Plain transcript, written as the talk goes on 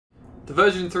The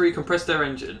version 3 compressed air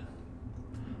engine.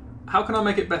 How can I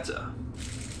make it better?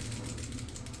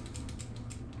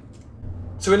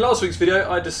 So in last week's video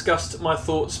I discussed my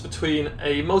thoughts between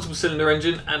a multiple cylinder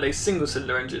engine and a single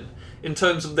cylinder engine in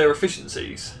terms of their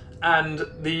efficiencies, and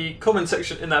the comment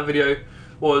section in that video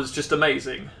was just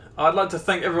amazing. I'd like to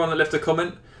thank everyone that left a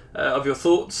comment of your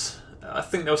thoughts. I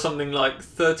think there was something like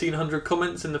 1,300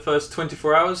 comments in the first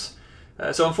 24 hours.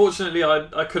 So unfortunately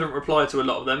I couldn't reply to a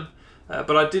lot of them,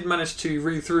 but I did manage to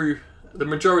read through the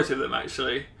majority of them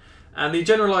actually. And the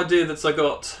general idea that I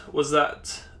got was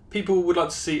that people would like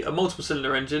to see a multiple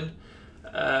cylinder engine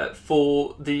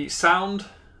for the sound,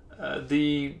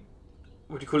 the,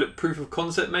 what do you call it, proof of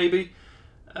concept maybe,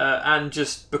 and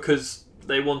just because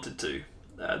they wanted to.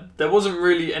 There wasn't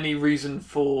really any reason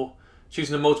for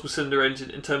choosing a multiple cylinder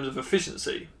engine in terms of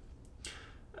efficiency.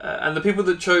 And the people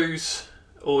that chose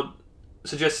or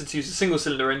suggested to use a single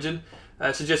cylinder engine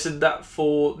suggested that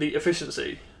for the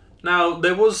efficiency. Now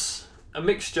there was a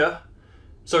middle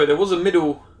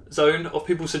zone of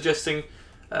people suggesting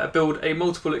build a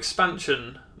multiple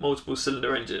expansion multiple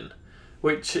cylinder engine,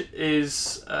 which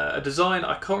is a design,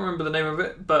 I can't remember the name of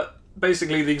it, but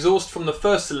basically the exhaust from the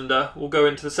first cylinder will go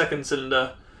into the second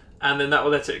cylinder and then that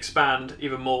will let it expand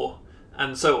even more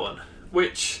and so on,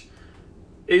 which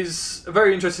is a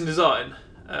very interesting design.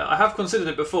 I have considered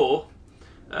it before,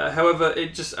 however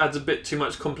it just adds a bit too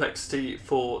much complexity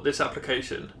for this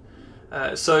application.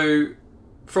 So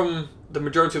from the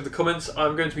majority of the comments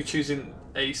I'm going to be choosing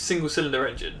a single cylinder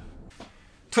engine.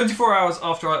 24 hours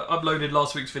after I uploaded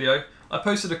last week's video I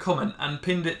posted a comment and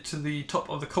pinned it to the top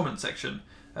of the comment section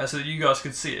so that you guys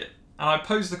could see it. And I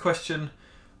posed the question,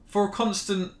 for a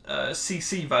constant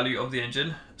cc value of the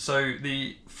engine, so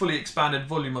the fully expanded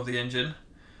volume of the engine,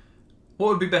 what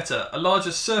would be better, a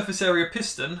larger surface area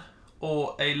piston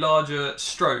or a larger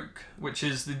stroke, which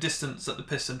is the distance that the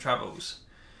piston travels?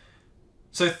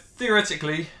 So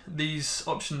theoretically these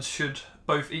options should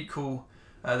both equal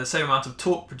the same amount of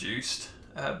torque produced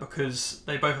because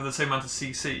they both have the same amount of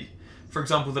cc. For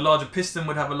example, the larger piston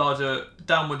would have a larger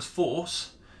downwards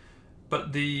force,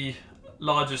 but the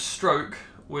larger stroke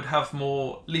would have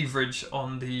more leverage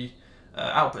on the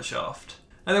output shaft.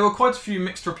 And there were quite a few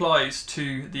mixed replies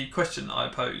to the question I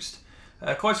posed.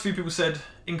 Quite a few people said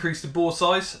increase the bore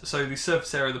size, so the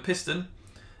surface area of the piston,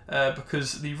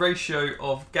 because the ratio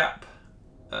of gap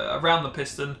around the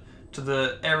piston to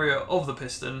the area of the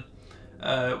piston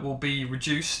will be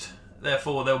reduced,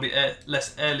 therefore there will be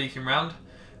less air leaking around.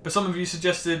 But some of you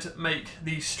suggested make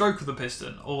the stroke of the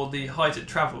piston or the height it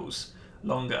travels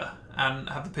longer and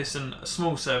have the piston a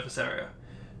small surface area,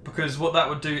 because what that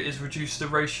would do is reduce the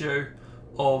ratio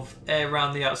of air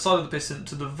around the outside of the piston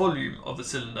to the volume of the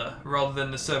cylinder rather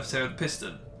than the surface area of the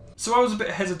piston. So I was a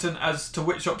bit hesitant as to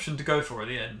which option to go for at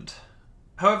the end.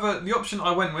 However, the option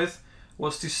I went with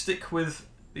was to stick with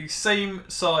the same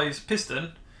size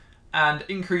piston and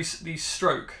increase the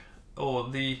stroke or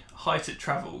the height it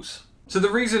travels. So the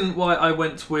reason why I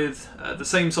went with the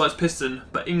same size piston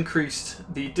but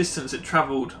increased the distance it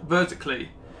travelled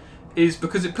vertically is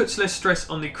because it puts less stress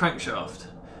on the crankshaft.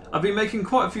 I've been making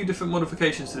quite a few different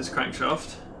modifications to this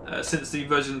crankshaft since the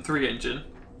version 3 engine.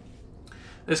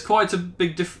 There's quite a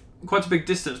big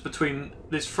distance between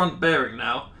this front bearing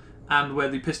now and where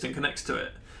the piston connects to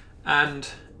it. And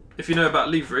if you know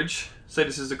about leverage, say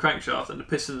this is the crankshaft and the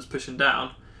piston's pushing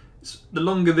down, the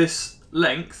longer this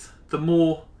length, the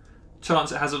more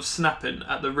chance it has of snapping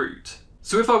at the root.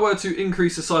 So if I were to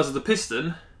increase the size of the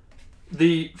piston,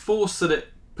 the force that it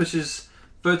pushes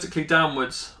vertically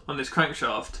downwards on this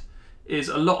crankshaft is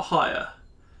a lot higher.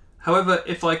 However,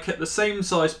 if I kept the same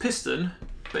size piston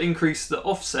but increase the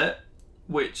offset,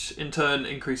 which in turn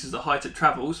increases the height it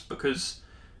travels because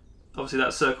obviously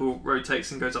that circle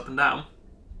rotates and goes up and down,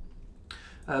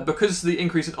 because the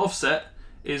increase in offset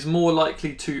is more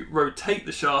likely to rotate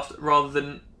the shaft rather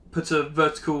than put a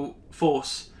vertical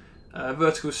force,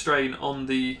 vertical strain on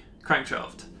the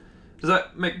crankshaft. Does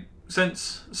that make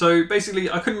sense? So basically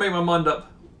I couldn't make my mind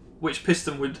up which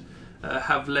piston would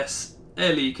have less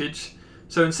air leakage,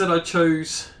 so instead I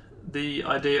chose the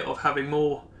idea of having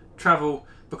more travel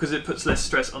because it puts less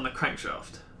stress on the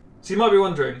crankshaft. So you might be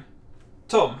wondering,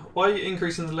 Tom, why are you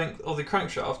increasing the length of the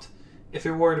crankshaft if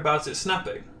you're worried about it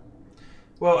snapping?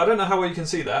 Well, I don't know how well you can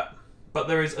see that, but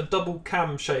there is a double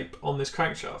cam shape on this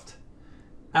crankshaft.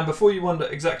 And before you wonder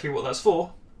exactly what that's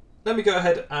for, let me go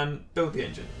ahead and build the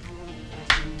engine.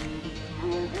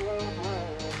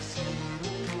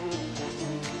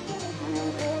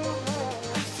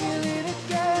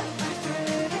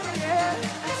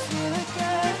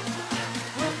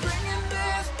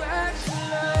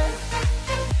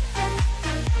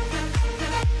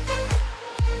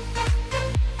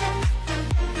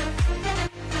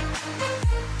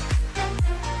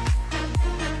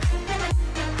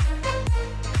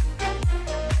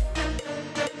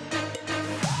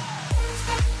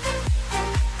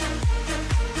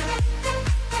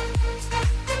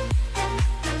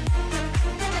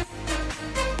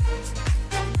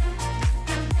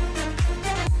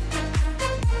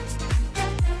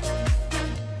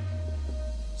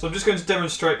 So I'm just going to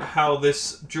demonstrate how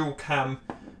this dual cam,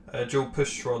 dual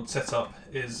push rod setup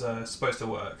is supposed to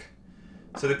work.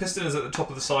 So the piston is at the top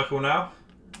of the cycle now,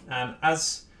 and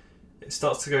as it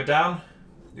starts to go down,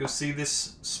 you'll see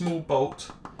this small bolt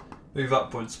move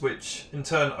upwards, which in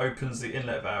turn opens the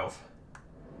inlet valve.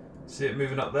 See it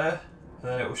moving up there, and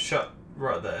then it will shut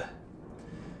right there.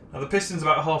 Now the piston's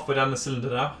about halfway down the cylinder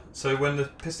now, so when the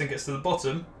piston gets to the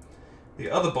bottom,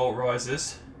 the other bolt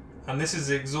rises, and this is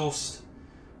the exhaust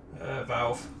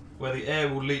valve where the air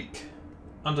will leak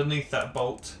underneath that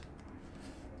bolt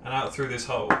and out through this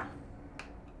hole.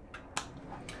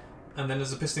 And then as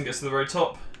the piston gets to the very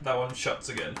top, that one shuts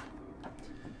again.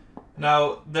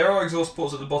 Now there are exhaust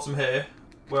ports at the bottom here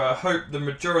where I hope the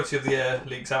majority of the air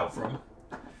leaks out from,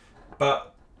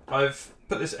 but I've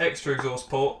put this extra exhaust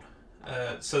port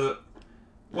so that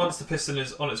once the piston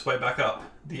is on its way back up,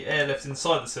 the air left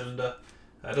inside the cylinder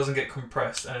doesn't get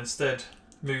compressed and instead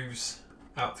moves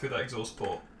out through that exhaust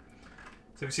port.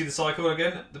 So if you see the cycle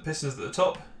again, the piston's at the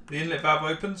top, the inlet valve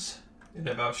opens,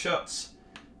 inlet valve shuts,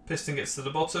 piston gets to the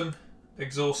bottom,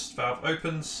 exhaust valve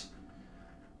opens,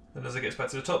 then as it gets back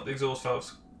to the top, the exhaust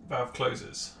valve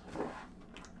closes.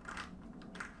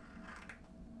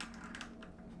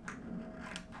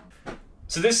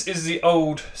 So this is the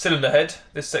old cylinder head,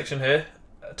 this section here,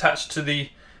 attached to the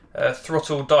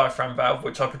throttle diaphragm valve,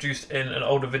 which I produced in an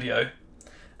older video.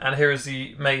 And here is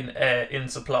the main air in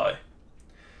supply.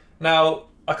 Now,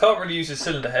 I can't really use this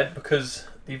cylinder head because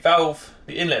the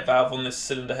inlet valve on this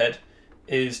cylinder head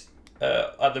is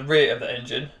at the rear of the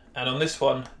engine, and on this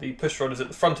one, the push rod is at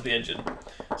the front of the engine.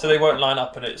 So they won't line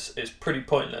up and it's pretty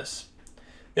pointless.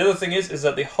 The other thing is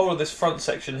that the whole of this front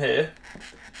section here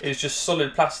is just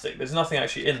solid plastic. There's nothing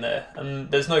actually in there,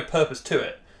 and there's no purpose to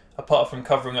it apart from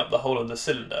covering up the whole of the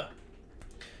cylinder.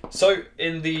 So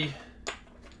in the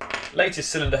latest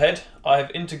cylinder head, I have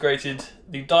integrated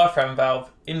the diaphragm valve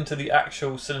into the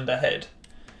actual cylinder head.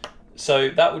 So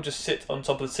that will just sit on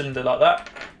top of the cylinder like that,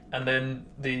 and then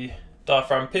the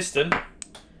diaphragm piston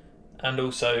and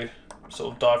also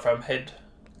sort of diaphragm head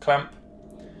clamp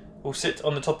will sit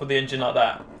on the top of the engine like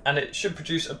that, and it should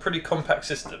produce a pretty compact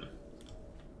system.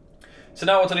 So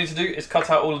now what I need to do is cut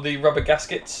out all of the rubber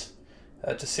gaskets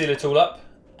to seal it all up,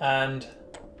 and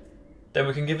then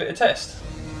we can give it a test.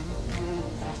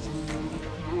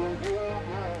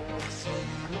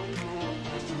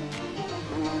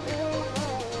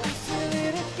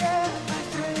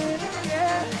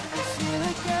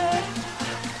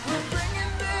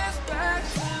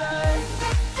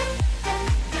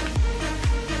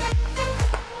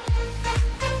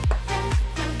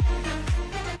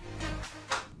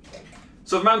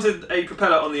 So I've mounted a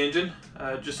propeller on the engine,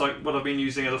 just like what I've been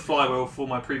using as a flywheel for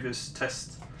my previous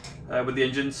test with the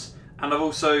engines, and I've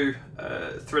also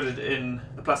threaded in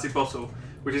a plastic bottle,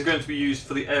 which is going to be used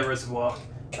for the air reservoir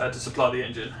to supply the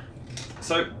engine.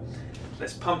 So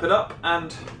let's pump it up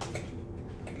and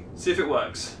see if it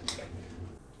works.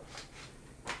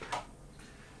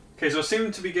 Okay, so I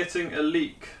seem to be getting a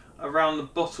leak around the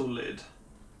bottle lid.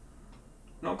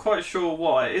 Not quite sure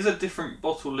why. It is a different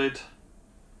bottle lid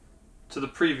to the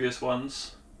previous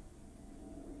ones,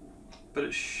 but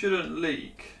it shouldn't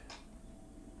leak.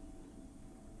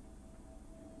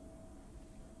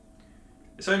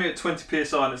 It's only at 20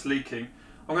 psi and it's leaking.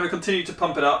 I'm going to continue to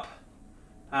pump it up,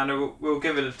 and we'll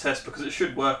give it a test because it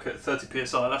should work at 30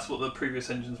 psi. That's what the previous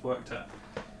engines worked at.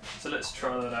 So let's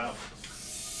try that out.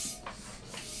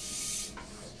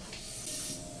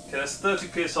 Okay, that's 30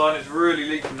 psi and it's really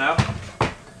leaking now.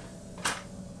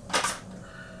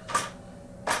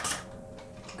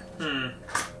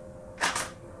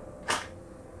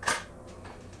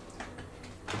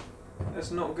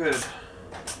 That's not good.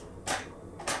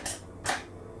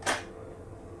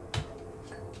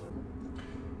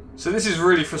 So this is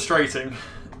really frustrating.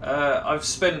 I've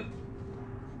spent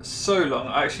so long,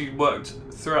 I actually worked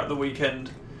throughout the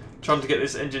weekend trying to get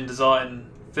this engine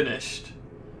design finished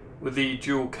with the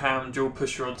dual cam, dual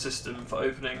push rod system for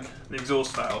opening the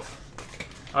exhaust valve.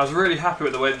 I was really happy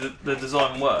with the way the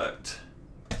design worked,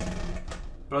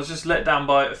 but I was just let down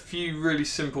by a few really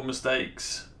simple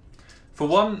mistakes. For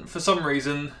one, for some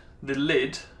reason, the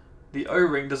lid, the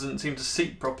O-ring doesn't seem to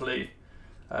seat properly,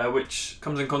 which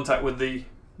comes in contact with the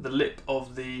lip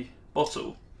of the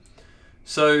bottle.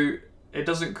 So it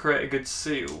doesn't create a good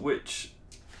seal, which,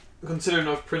 considering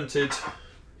I've printed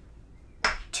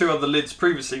two other lids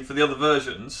previously for the other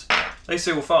versions, they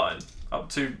seal fine. Up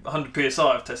to 100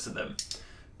 psi I've tested them.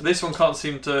 But this one can't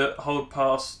seem to hold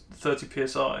past 30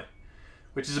 psi,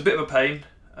 which is a bit of a pain.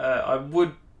 I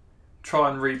would try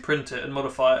and reprint it and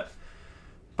modify it,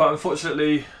 but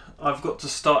unfortunately I've got to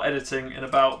start editing in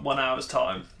about 1 hour's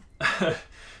time.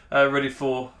 ready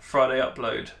for Friday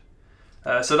upload.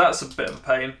 So that's a bit of a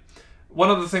pain. One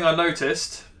other thing I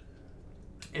noticed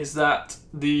is that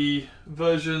the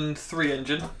version 3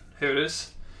 engine, here it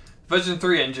is, version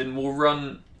 3 engine will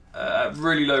run at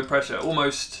really low pressure,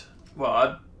 almost,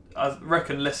 well, I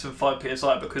reckon less than 5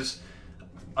 psi, because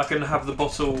I can have the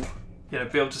bottle, be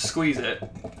able to squeeze it.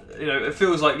 It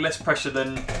feels like less pressure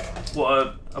than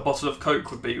what a bottle of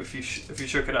Coke would be if you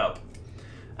shook it up,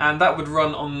 and that would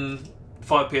run on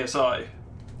 5 psi.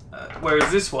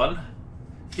 Whereas this one,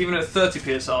 even at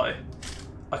 30 psi,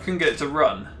 I couldn't get it to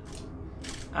run.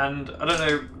 And I don't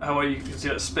know how well you can see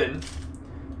that spin.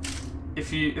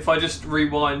 If I just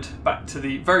rewind back to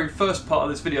the very first part of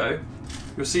this video,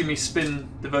 you'll see me spin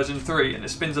the version 3, and it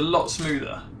spins a lot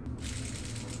smoother.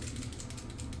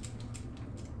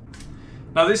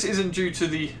 Now this isn't due to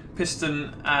the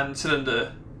piston and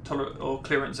cylinder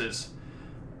clearances.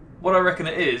 What I reckon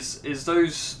it is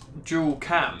those dual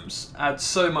cams add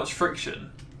so much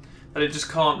friction that it just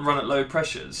can't run at low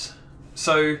pressures.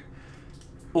 So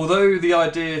although the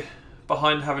idea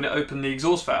behind having it open the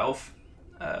exhaust valve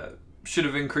should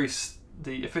have increased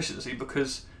the efficiency,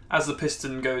 because as the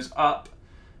piston goes up,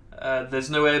 there's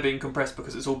no air being compressed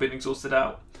because it's all been exhausted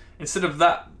out. Instead of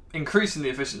that increasing the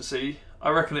efficiency, I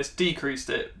reckon it's decreased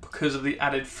it because of the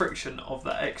added friction of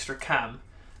that extra cam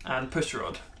and push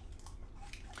rod,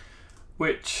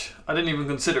 which I didn't even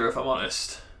consider, if I'm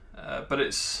honest, but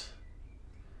it's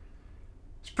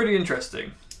pretty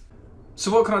interesting. So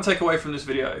what can I take away from this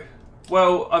video?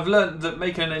 Well, I've learned that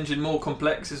making an engine more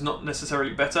complex is not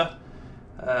necessarily better.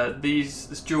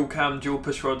 This dual cam, dual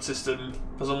push rod system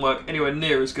doesn't work anywhere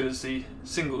near as good as the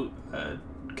single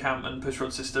cam and push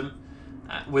rod system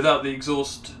without the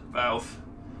exhaust valve.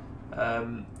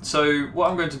 So what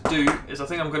I'm going to do is I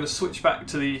think I'm going to switch back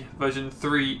to the version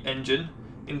 3 engine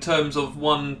in terms of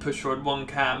one push rod, one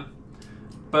cam.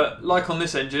 But like on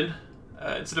this engine,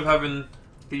 instead of having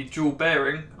the dual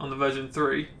bearing on the version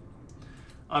 3,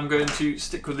 I'm going to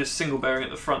stick with this single bearing at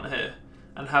the front here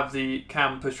and have the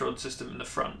cam push rod system in the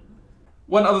front.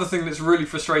 One other thing that's really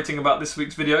frustrating about this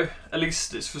week's video, at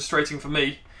least it's frustrating for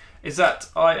me, is that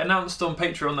I announced on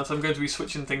Patreon that I'm going to be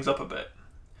switching things up a bit.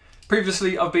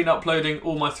 Previously I've been uploading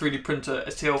all my 3D printer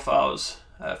STL files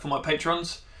for my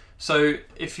patrons, so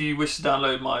if you wish to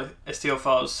download my STL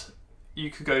files, you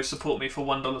could go support me for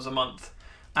 $1 a month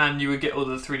and you would get all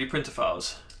the 3D printer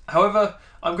files. However,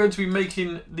 I'm going to be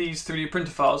making these 3D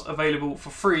printer files available for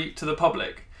free to the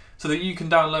public, so that you can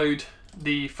download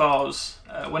the files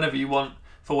whenever you want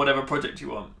for whatever project you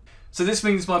want. So this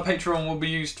means my Patreon will be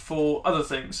used for other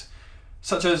things,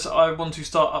 such as I want to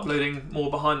start uploading more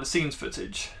behind the scenes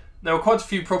footage. There were quite a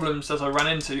few problems that I ran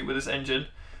into with this engine,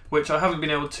 which I haven't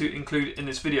been able to include in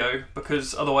this video,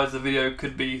 because otherwise the video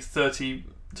could be 30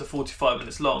 to 45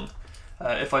 minutes long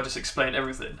if I just explain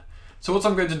everything. So what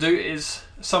I'm going to do is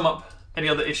sum up any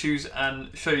other issues and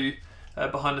show you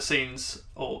behind the scenes,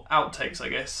 or outtakes I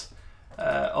guess,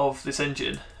 of this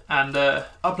engine, and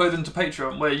upload them to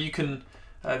Patreon, where you can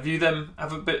view them,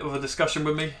 have a bit of a discussion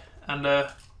with me, and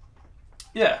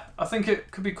yeah, I think it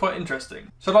could be quite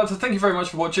interesting. So I'd like to thank you very much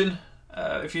for watching.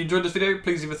 If you enjoyed this video,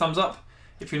 please leave a thumbs up.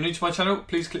 If you're new to my channel,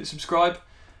 please click subscribe,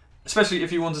 especially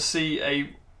if you want to see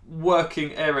a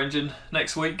working air engine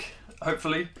next week,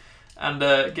 hopefully, and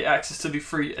get access to the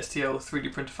free STL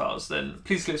 3D printer files, then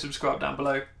please click subscribe down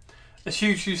below. A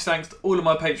huge thanks to all of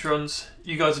my patrons.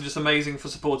 You guys are just amazing for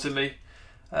supporting me.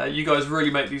 You guys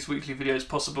really make these weekly videos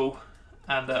possible,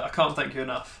 and I can't thank you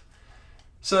enough.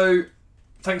 So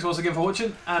thanks once again for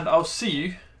watching, and I'll see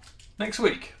you next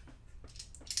week.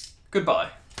 Goodbye.